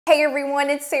Hey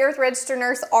everyone, it's Sarah with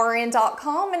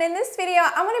RegisteredNurseRN.com, and in this video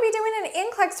I'm going to be doing an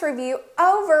NCLEX review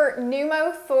over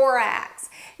pneumothorax.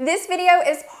 This video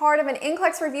is part of an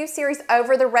NCLEX review series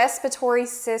over the respiratory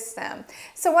system.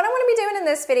 So what I'm going to be doing in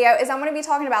this video is I'm going to be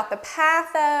talking about the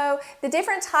patho, the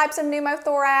different types of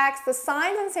pneumothorax, the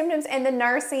signs and symptoms, and the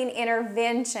nursing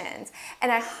interventions.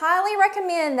 And I highly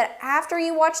recommend that after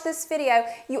you watch this video,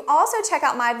 you also check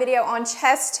out my video on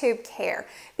chest tube care,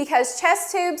 because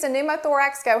chest tubes and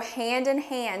pneumothorax go hand in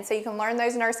hand, so you can learn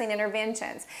those nursing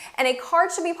interventions. And a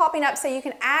card should be popping up so you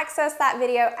can access that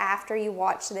video after you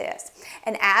watch this.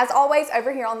 And as always,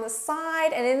 over here on the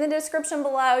side and in the description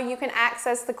below, you can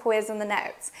access the quiz and the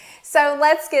notes. So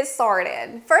let's get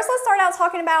started. First, let's start out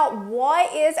talking about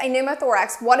what is a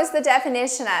pneumothorax. What is the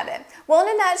definition of it? Well,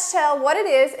 in a nutshell, what it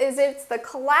is it's the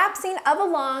collapsing of a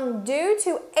lung due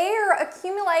to air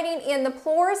accumulating in the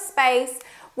pleural space,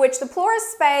 which the pleural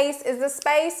space is the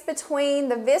space between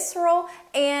the visceral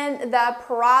and the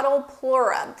parietal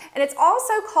pleura. And it's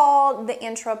also called the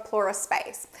intrapleural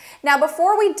space. Now,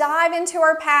 before we dive into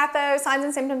our patho, signs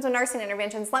and symptoms, and nursing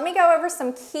interventions, let me go over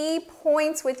some key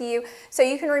points with you so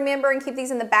you can remember and keep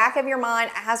these in the back of your mind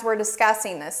as we're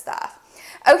discussing this stuff.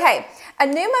 Okay, a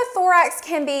pneumothorax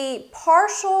can be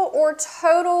partial or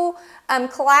total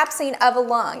collapsing of a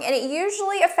lung, and it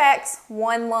usually affects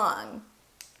one lung.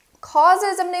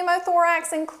 Causes of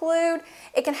pneumothorax include,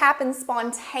 it can happen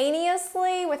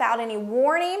spontaneously without any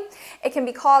warning. It can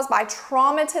be caused by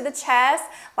trauma to the chest,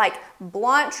 like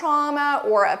blunt trauma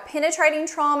or a penetrating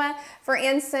trauma. For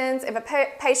instance, if a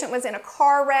patient was in a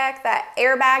car wreck, that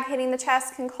airbag hitting the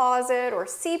chest can cause it, or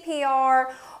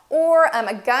CPR, or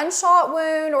a gunshot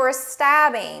wound or a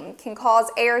stabbing can cause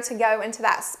air to go into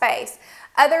that space.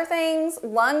 Other things,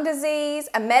 lung disease,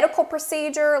 a medical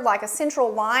procedure like a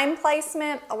central line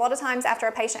placement. A lot of times after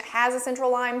a patient has a central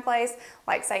line placed,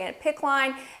 like say in a PICC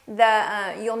line,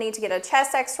 you'll need to get a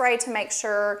chest x-ray to make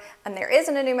sure there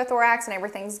isn't a pneumothorax and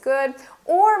everything's good.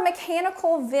 Or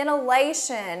mechanical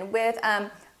ventilation with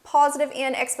positive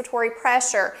end expiratory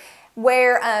pressure,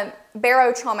 where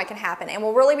barotrauma can happen. And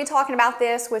we'll really be talking about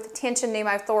this with tension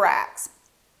pneumothorax.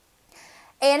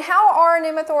 And how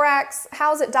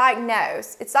is it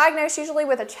diagnosed? It's diagnosed usually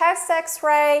with a chest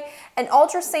x-ray, an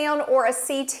ultrasound, or a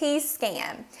CT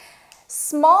scan.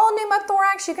 Small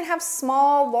pneumothorax, you can have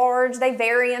small, large, they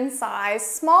vary in size.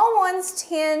 Small ones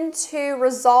tend to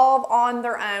resolve on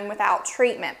their own without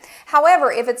treatment.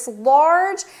 However, if it's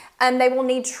large, they will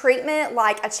need treatment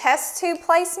like a chest tube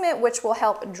placement, which will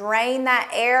help drain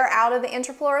that air out of the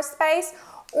intrapleural space,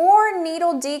 or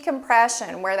needle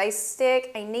decompression, where they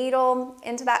stick a needle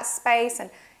into that space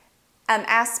and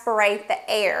aspirate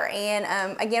the air.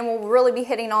 And again, we'll really be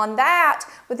hitting on that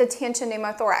with the tension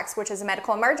pneumothorax, which is a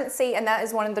medical emergency, and that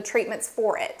is one of the treatments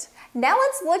for it. Now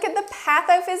let's look at the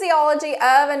pathophysiology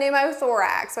of a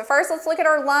pneumothorax. So first, let's look at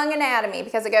our lung anatomy,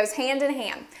 because it goes hand in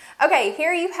hand. Okay,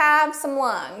 here you have some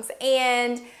lungs,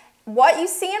 and what you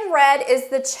see in red is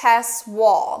the chest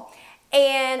wall.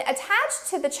 And attached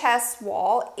to the chest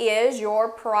wall is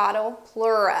your parietal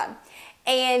pleura.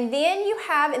 And then you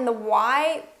have in the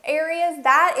white areas,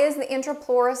 that is the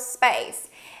intrapleural space.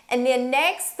 And then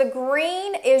next, the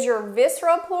green is your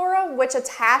visceral pleura, which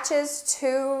attaches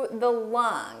to the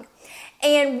lung.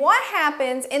 And what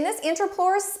happens in this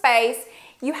intrapleural space,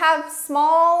 you have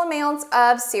small amounts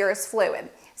of serous fluid.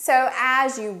 So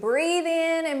as you breathe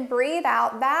in and breathe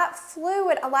out, that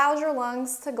fluid allows your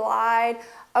lungs to glide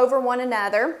over one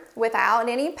another without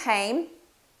any pain,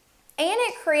 and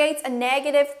it creates a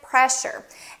negative pressure.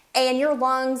 And your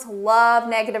lungs love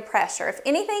negative pressure. If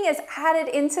anything is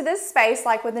added into this space,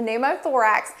 like with the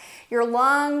pneumothorax, your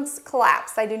lungs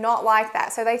collapse. They do not like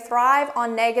that. So they thrive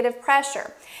on negative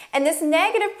pressure. And this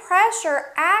negative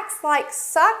pressure acts like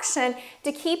suction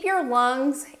to keep your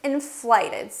lungs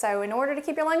inflated. So in order to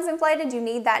keep your lungs inflated, you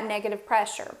need that negative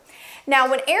pressure. Now,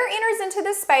 when air enters into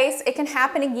this space, it can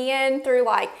happen again through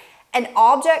like an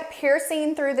object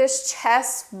piercing through this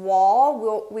chest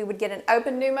wall. We would get an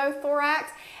open pneumothorax,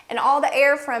 and all the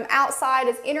air from outside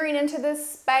is entering into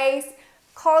this space,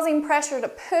 causing pressure to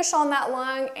push on that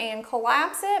lung and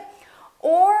collapse it.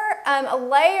 Or a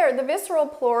layer, the visceral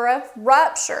pleura,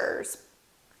 ruptures.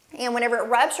 And whenever it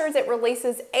ruptures, it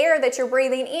releases air that you're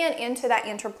breathing in into that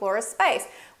intrapleural space,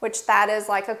 which that is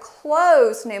like a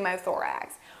closed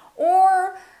pneumothorax.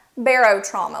 Or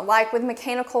barotrauma, like with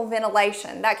mechanical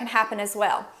ventilation, that can happen as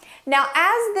well. Now,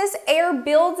 as this air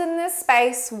builds in this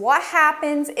space, what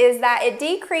happens is that it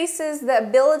decreases the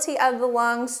ability of the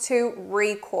lungs to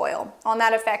recoil on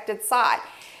that affected side.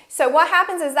 So what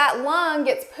happens is that lung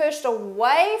gets pushed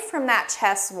away from that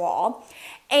chest wall,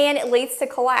 and it leads to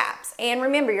collapse. And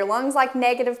remember, your lungs like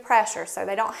negative pressure, so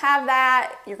they don't have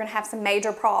that, you're going to have some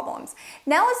major problems.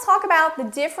 Now let's talk about the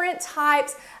different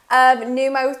types of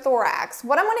pneumothorax.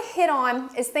 What I'm going to hit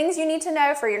on is things you need to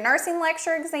know for your nursing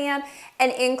lecture exam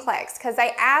and NCLEX, because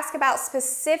they ask about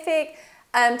specific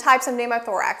types of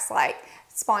pneumothorax, like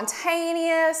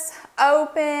spontaneous,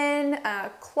 open,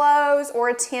 closed,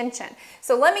 or tension.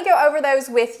 So let me go over those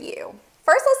with you.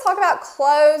 First, let's talk about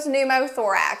closed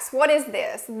pneumothorax. What is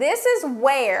this? This is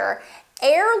where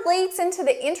air leaks into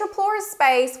the intrapleural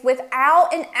space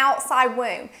without an outside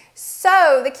wound.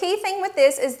 So the key thing with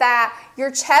this is that your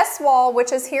chest wall,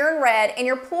 which is here in red, and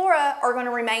your pleura are going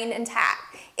to remain intact.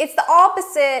 It's the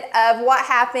opposite of what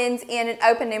happens in an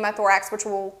open pneumothorax, which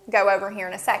we'll go over here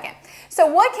in a second. So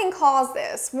what can cause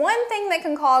this? One thing that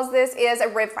can cause this is a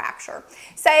rib fracture.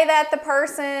 Say that the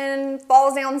person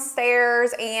falls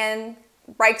downstairs and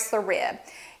breaks the rib.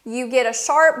 You get a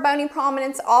sharp bony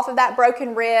prominence off of that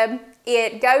broken rib.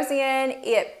 It goes in,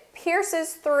 it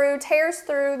pierces through, tears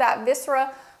through that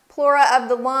viscera pleura of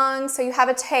the lungs, so you have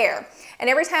a tear. And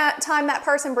every time that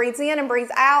person breathes in and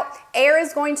breathes out, air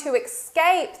is going to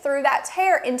escape through that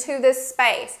tear into this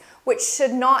space, which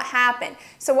should not happen.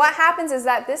 So what happens is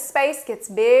that this space gets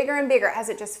bigger and bigger as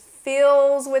it just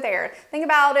fills with air. Think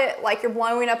about it like you're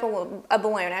blowing up a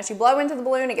balloon. As you blow into the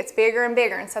balloon, it gets bigger and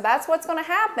bigger. And so that's what's going to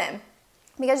happen.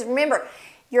 Because remember,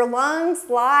 your lungs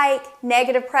like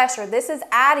negative pressure. This is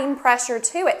adding pressure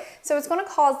to it. So it's going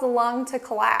to cause the lung to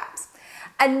collapse.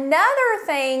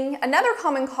 Another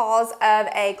common cause of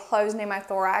a closed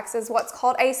pneumothorax is what's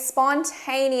called a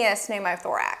spontaneous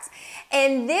pneumothorax.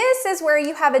 And this is where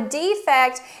you have a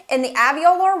defect in the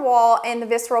alveolar wall and the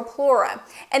visceral pleura.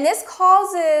 And this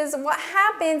causes, what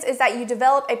happens is that you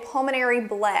develop a pulmonary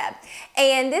bleb.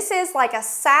 And this is like a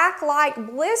sac-like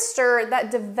blister that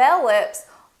develops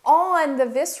on the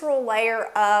visceral layer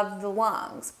of the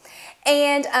lungs.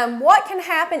 And what can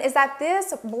happen is that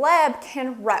this bleb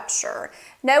can rupture.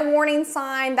 No warning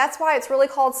sign. That's why it's really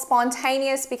called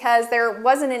spontaneous, because there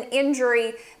wasn't an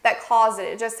injury that caused it.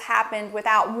 It just happened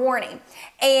without warning.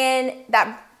 And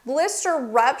that blister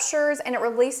ruptures and it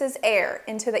releases air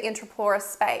into the intrapleural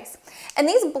space. And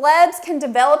these blebs can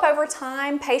develop over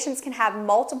time. Patients can have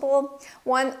multiple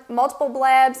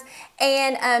blebs,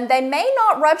 and they may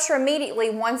not rupture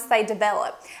immediately once they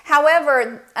develop.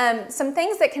 However, some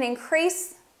things that can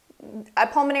increase a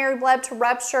pulmonary bleb to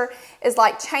rupture is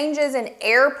like changes in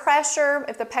air pressure,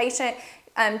 if the patient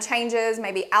changes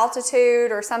maybe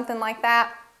altitude or something like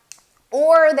that.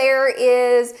 Or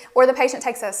the patient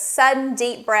takes a sudden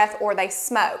deep breath, or they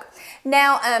smoke.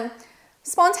 Now,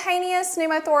 spontaneous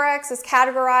pneumothorax is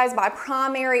categorized by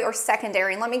primary or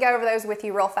secondary, and let me go over those with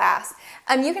you real fast.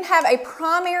 You can have a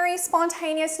primary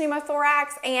spontaneous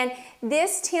pneumothorax, and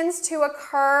this tends to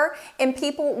occur in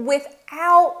people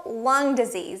without lung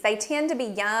disease. They tend to be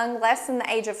young, less than the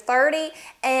age of 30,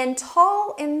 and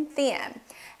tall and thin.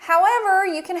 However,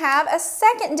 you can have a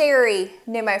secondary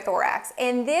pneumothorax,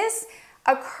 and this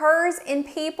occurs in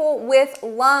people with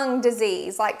lung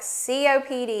disease like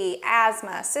COPD,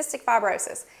 asthma, cystic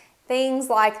fibrosis, things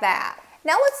like that.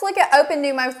 Now let's look at open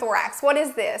pneumothorax. What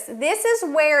is this? This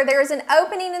is where there is an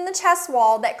opening in the chest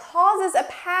wall that causes a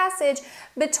passage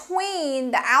between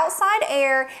the outside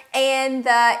air and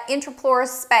the intrapleural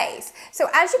space. So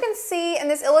as you can see in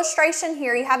this illustration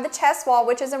here, you have the chest wall,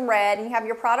 which is in red, and you have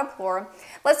your parotid pleura.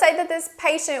 Let's say that this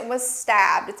patient was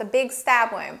stabbed. It's a big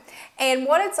stab wound. And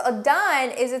what it's done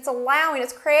is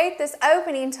it's create this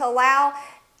opening to allow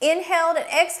inhaled and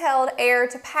exhaled air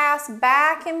to pass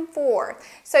back and forth.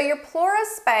 So your pleural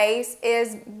space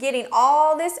is getting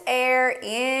all this air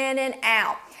in and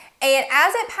out. And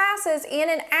as it passes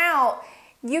in and out,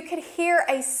 you could hear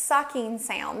a sucking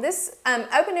sound. This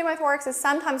open pneumothorax is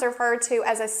sometimes referred to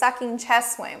as a sucking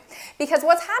chest wound, because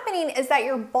what's happening is that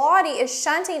your body is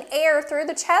shunting air through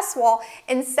the chest wall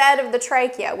instead of the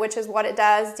trachea, which is what it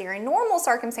does during normal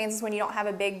circumstances when you don't have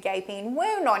a big gaping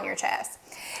wound on your chest.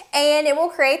 And it will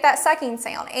create that sucking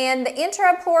sound. And the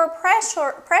intrapleural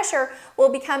pressure will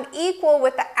become equal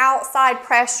with the outside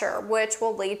pressure, which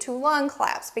will lead to lung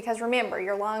collapse, because remember,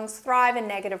 your lungs thrive in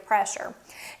negative pressure.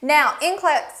 Now,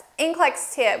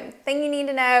 NCLEX tip, thing you need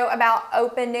to know about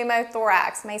open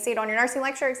pneumothorax. You may see it on your nursing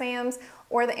lecture exams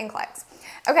or the NCLEX.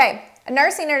 Okay, a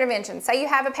nursing intervention. Say you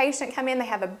have a patient come in, they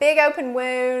have a big open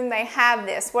wound, they have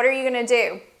this. What are you going to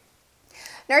do?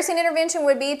 Nursing intervention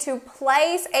would be to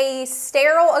place a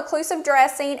sterile occlusive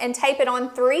dressing and tape it on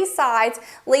 3 sides,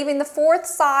 leaving the 4th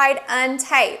side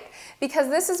untaped, because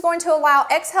this is going to allow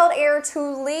exhaled air to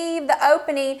leave the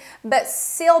opening but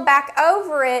seal back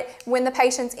over it when the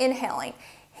patient's inhaling.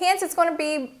 Hence, it's going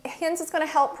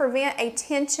to help prevent a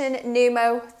tension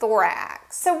pneumothorax.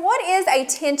 So what is a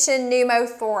tension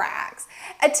pneumothorax?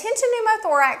 A tension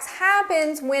pneumothorax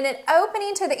happens when an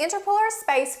opening to the intrapleural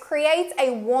space creates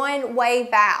a one-way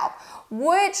valve,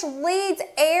 which leads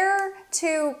air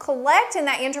to collect in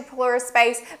that intrapleural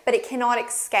space, but it cannot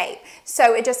escape.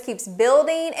 So it just keeps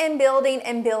building and building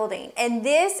and building. And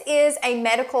this is a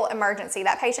medical emergency.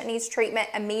 That patient needs treatment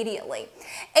immediately.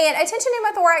 And a tension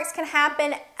pneumothorax can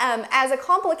happen as a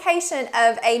complication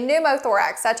of a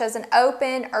pneumothorax, such as an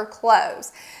open or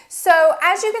close. So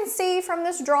as you can see from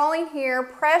this drawing here,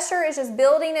 pressure is just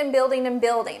building and building and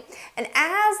building. And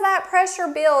as that pressure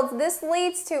builds, this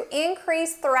leads to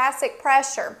increased thoracic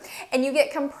pressure. And you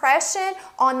get compression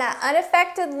on that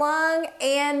unaffected lung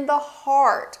and the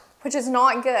heart, which is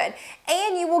not good.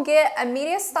 And you will get a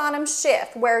mediastinum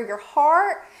shift where your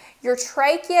heart, your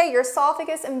trachea, your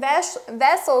esophagus, and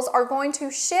vessels are going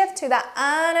to shift to that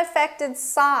unaffected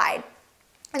side.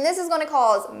 And this is going to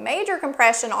cause major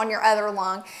compression on your other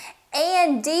lung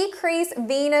and decrease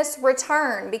venous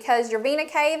return because your vena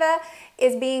cava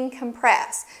is being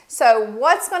compressed. So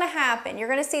what's going to happen? You're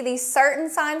going to see these certain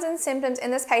signs and symptoms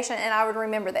in this patient, and I would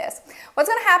remember this. What's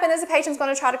going to happen is the patient's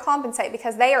going to try to compensate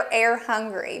because they are air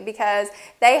hungry, because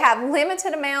they have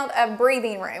limited amount of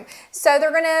breathing room. So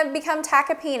they're going to become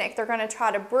tachypneic. They're going to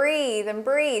try to breathe and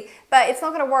breathe, but it's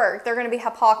not going to work. They're going to be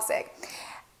hypoxic.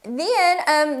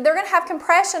 Then they're going to have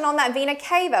compression on that vena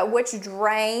cava, which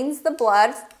drains the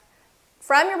blood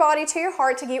from your body to your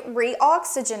heart to get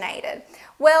reoxygenated.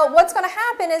 Well, what's going to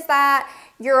happen is that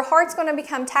your heart's going to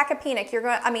become tachypneic.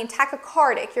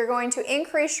 Tachycardic. You're going to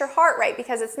increase your heart rate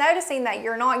because it's noticing that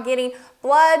you're not getting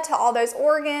blood to all those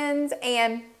organs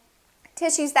and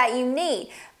tissues that you need.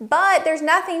 But there's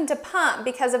nothing to pump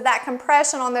because of that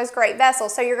compression on those great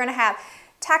vessels. So you're going to have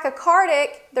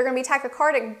tachycardic, they're going to be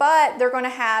tachycardic, but they're going to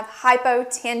have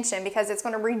hypotension because it's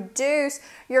going to reduce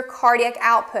your cardiac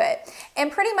output.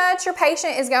 And pretty much your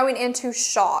patient is going into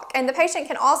shock. And the patient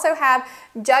can also have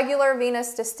jugular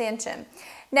venous distension.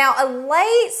 Now, a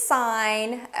late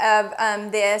sign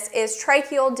of this is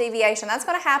tracheal deviation. That's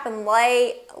going to happen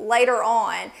later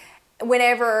on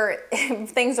whenever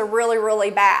things are really,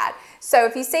 really bad. So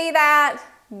if you see that,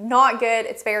 not good,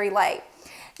 it's very late.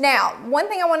 Now, one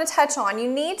thing I want to touch on, you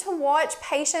need to watch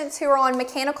patients who are on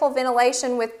mechanical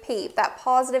ventilation with PEEP, that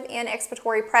positive end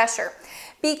expiratory pressure,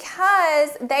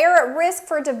 because they are at risk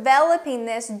for developing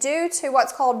this due to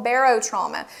what's called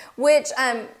barotrauma, which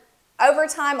over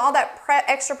time, all that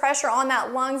extra pressure on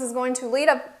that lungs is going to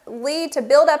lead to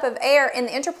buildup of air in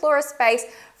the intrapleural space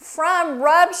from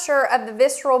rupture of the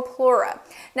visceral pleura.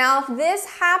 Now, if this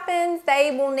happens,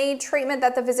 they will need treatment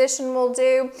that the physician will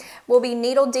do, will be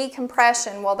needle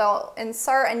decompression. Well, they'll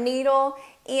insert a needle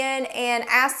in and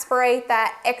aspirate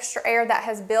that extra air that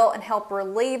has built and help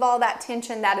relieve all that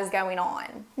tension that is going on.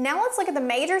 Now let's look at the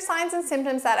major signs and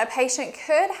symptoms that a patient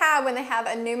could have when they have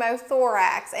a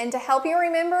pneumothorax. And to help you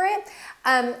remember it,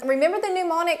 remember the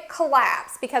pneumonic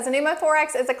collapse, because a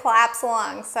pneumothorax is a collapsed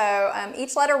lung. So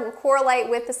each letter will correlate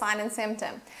with the sign and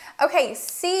symptom. Okay,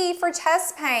 C for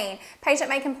chest pain. Patient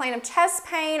may complain of chest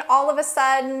pain all of a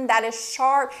sudden that is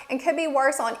sharp and could be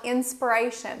worse on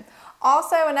inspiration.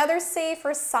 Also, another C for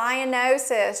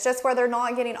cyanosis, just where they're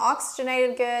not getting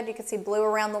oxygenated good. You can see blue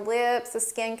around the lips. The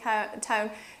skin tone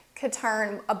could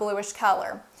turn a bluish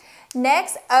color.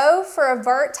 Next, O for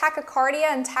overt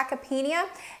tachycardia and tachypnea.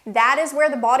 That is where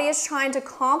the body is trying to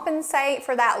compensate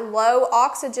for that low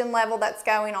oxygen level that's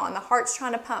going on. The heart's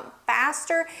trying to pump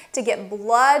faster to get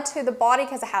blood to the body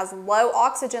because it has low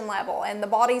oxygen level, and the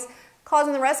body's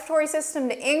causing the respiratory system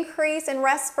to increase in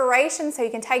respiration so you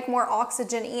can take more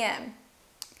oxygen in.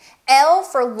 L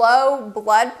for low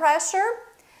blood pressure.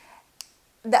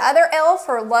 The other L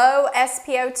for low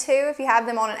SpO2. If you have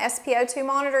them on an SpO2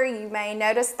 monitor, you may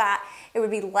notice that it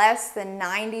would be less than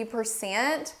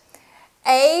 90%.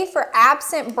 A for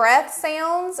absent breath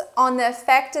sounds on the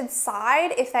affected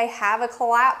side. If they have a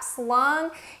collapsed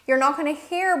lung, you're not going to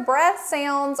hear breath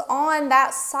sounds on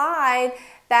that side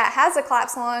that has a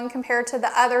collapsed lung compared to the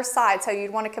other side. So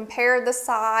you'd want to compare the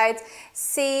sides,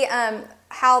 see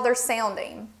how they're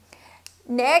sounding.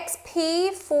 Next,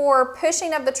 P for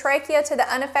pushing of the trachea to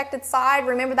the unaffected side.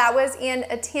 Remember, that was in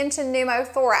a tension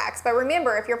pneumothorax. But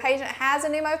remember, if your patient has a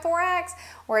pneumothorax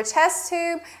or a chest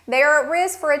tube, they are at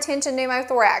risk for a tension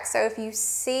pneumothorax. So if you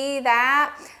see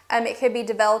that, it could be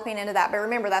developing into that. But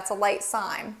remember, that's a late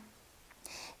sign.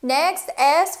 Next,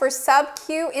 S for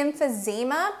subacute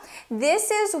emphysema. This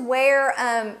is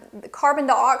where carbon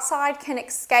dioxide can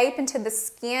escape into the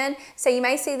skin. So you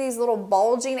may see these little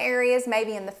bulging areas,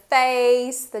 maybe in the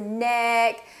face, the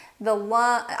neck,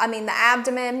 the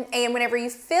abdomen, and whenever you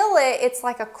feel it, it's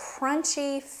like a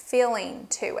crunchy feeling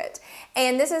to it.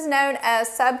 And this is known as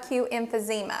subacute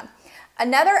emphysema.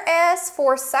 Another S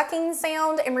for sucking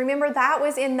sound, and remember that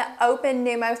was in the open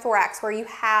pneumothorax where you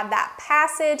have that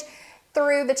passage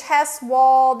through the chest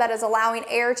wall that is allowing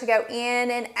air to go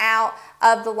in and out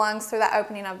of the lungs through that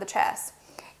opening of the chest.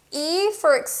 E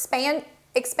for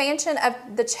expansion of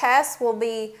the chest will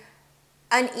be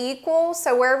unequal,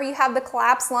 so wherever you have the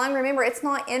collapsed lung, remember it's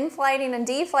not inflating and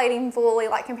deflating fully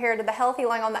like compared to the healthy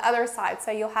lung on the other side,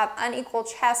 so you'll have unequal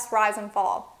chest rise and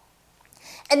fall.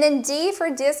 And then D for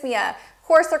dyspnea. Of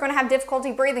course, they're going to have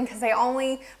difficulty breathing because they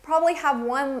only probably have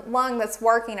one lung that's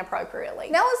working appropriately.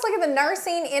 Now let's look at the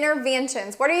nursing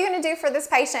interventions. What are you going to do for this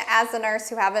patient as the nurse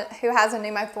who has a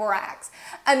pneumothorax?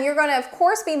 You're going to, of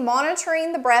course, be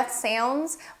monitoring the breath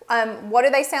sounds. What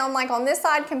do they sound like on this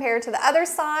side compared to the other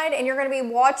side? And you're going to be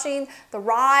watching the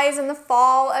rise and the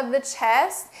fall of the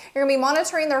chest. You're going to be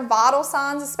monitoring their vital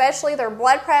signs, especially their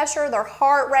blood pressure, their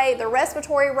heart rate, their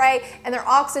respiratory rate, and their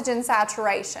oxygen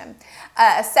saturation.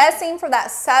 Assessing for that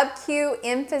subacute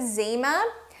emphysema.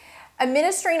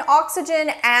 Administering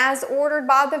oxygen as ordered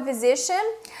by the physician.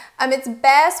 It's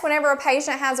best whenever a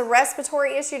patient has a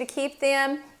respiratory issue to keep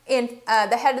them in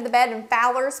the head of the bed in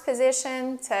Fowler's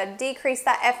position to decrease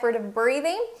that effort of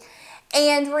breathing.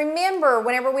 And remember,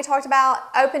 whenever we talked about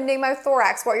open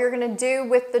pneumothorax, what you're going to do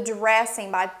with the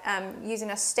dressing by using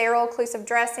a sterile occlusive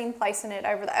dressing, placing it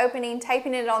over the opening,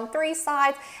 taping it on 3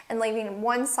 sides, and leaving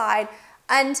one side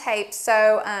untaped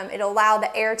so it'll allow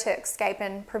the air to escape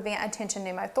and prevent attention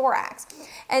pneumothorax.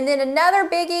 And then another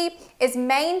biggie is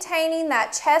maintaining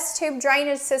that chest tube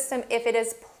drainage system if it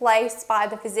is placed by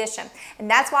the physician. And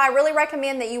that's why I really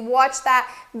recommend that you watch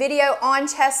that video on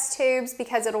chest tubes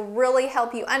because it'll really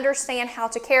help you understand how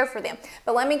to care for them.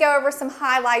 But let me go over some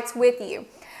highlights with you.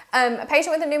 A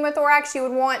patient with a pneumothorax, you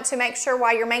would want to make sure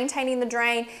while you're maintaining the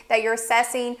drain that you're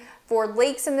assessing for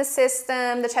leaks in the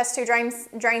system, the chest tube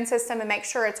drain system, and make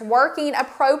sure it's working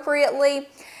appropriately.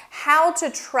 How to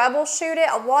troubleshoot it.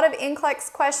 A lot of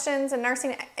NCLEX questions and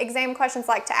nursing exam questions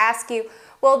like to ask you,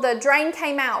 well, the drain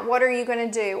came out, what are you going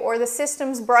to do? Or the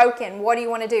system's broken, what do you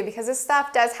want to do? Because this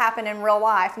stuff does happen in real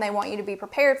life and they want you to be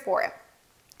prepared for it.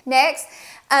 Next,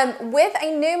 with a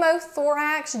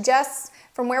pneumothorax, just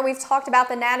from where we've talked about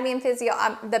the anatomy and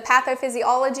the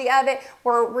pathophysiology of it,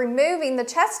 the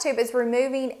chest tube is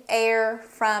removing air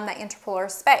from the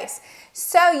intrapleural space.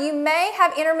 So you may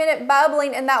have intermittent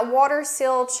bubbling in that water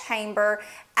seal chamber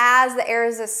as the air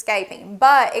is escaping,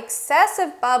 but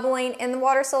excessive bubbling in the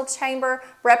water seal chamber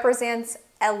represents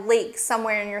a leak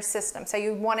somewhere in your system. So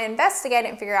you want to investigate it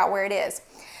and figure out where it is.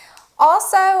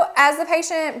 Also, as the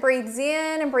patient breathes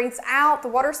in and breathes out, the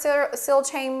water seal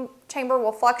chamber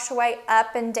will fluctuate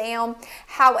up and down.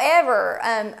 However,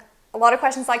 a lot of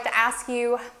questions like to ask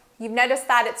you, you've noticed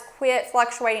that it's quit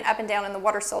fluctuating up and down in the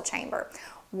water seal chamber.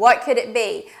 What could it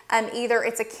be? Either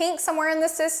it's a kink somewhere in the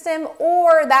system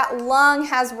or that lung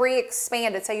has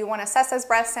re-expanded. So you want to assess those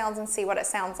breath sounds and see what it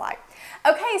sounds like.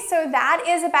 Okay, so that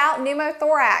is about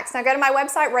pneumothorax. Now go to my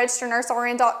website,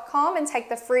 registerednursern.com, and take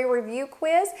the free review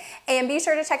quiz. And be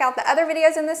sure to check out the other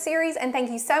videos in this series. And thank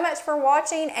you so much for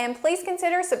watching. And please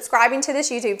consider subscribing to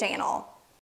this YouTube channel.